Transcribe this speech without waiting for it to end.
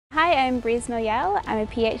Hi, I'm Mojel. I'm a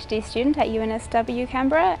PhD student at UNSW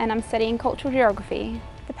Canberra and I'm studying cultural geography.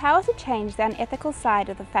 The power to change the unethical side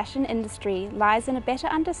of the fashion industry lies in a better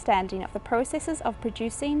understanding of the processes of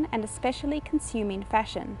producing and especially consuming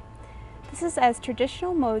fashion. This is as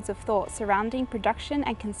traditional modes of thought surrounding production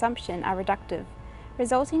and consumption are reductive,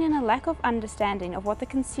 resulting in a lack of understanding of what the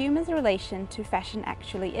consumer's relation to fashion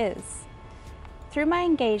actually is. Through my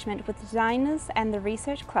engagement with designers and the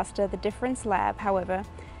research cluster The Difference Lab, however,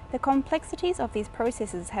 the complexities of these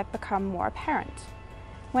processes have become more apparent.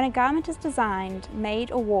 When a garment is designed,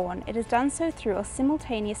 made or worn, it is done so through a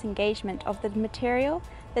simultaneous engagement of the material,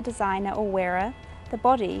 the designer or wearer, the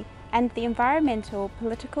body, and the environmental,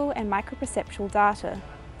 political and microperceptual data.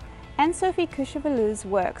 Anne-Sophie Kuchevalu's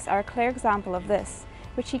works are a clear example of this,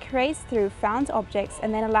 which she creates through found objects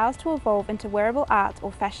and then allows to evolve into wearable art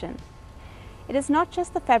or fashion. It is not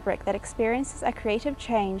just the fabric that experiences a creative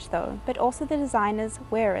change though, but also the designers,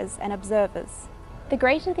 wearers and observers. The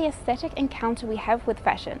greater the aesthetic encounter we have with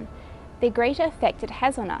fashion, the greater effect it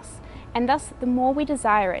has on us, and thus the more we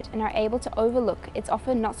desire it and are able to overlook its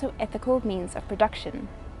often not so ethical means of production.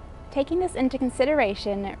 Taking this into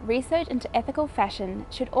consideration, research into ethical fashion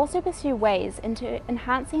should also pursue ways into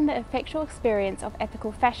enhancing the effectual experience of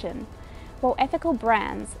ethical fashion, while ethical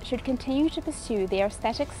brands should continue to pursue their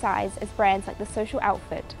aesthetic sides as brands like The Social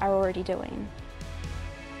Outfit are already doing.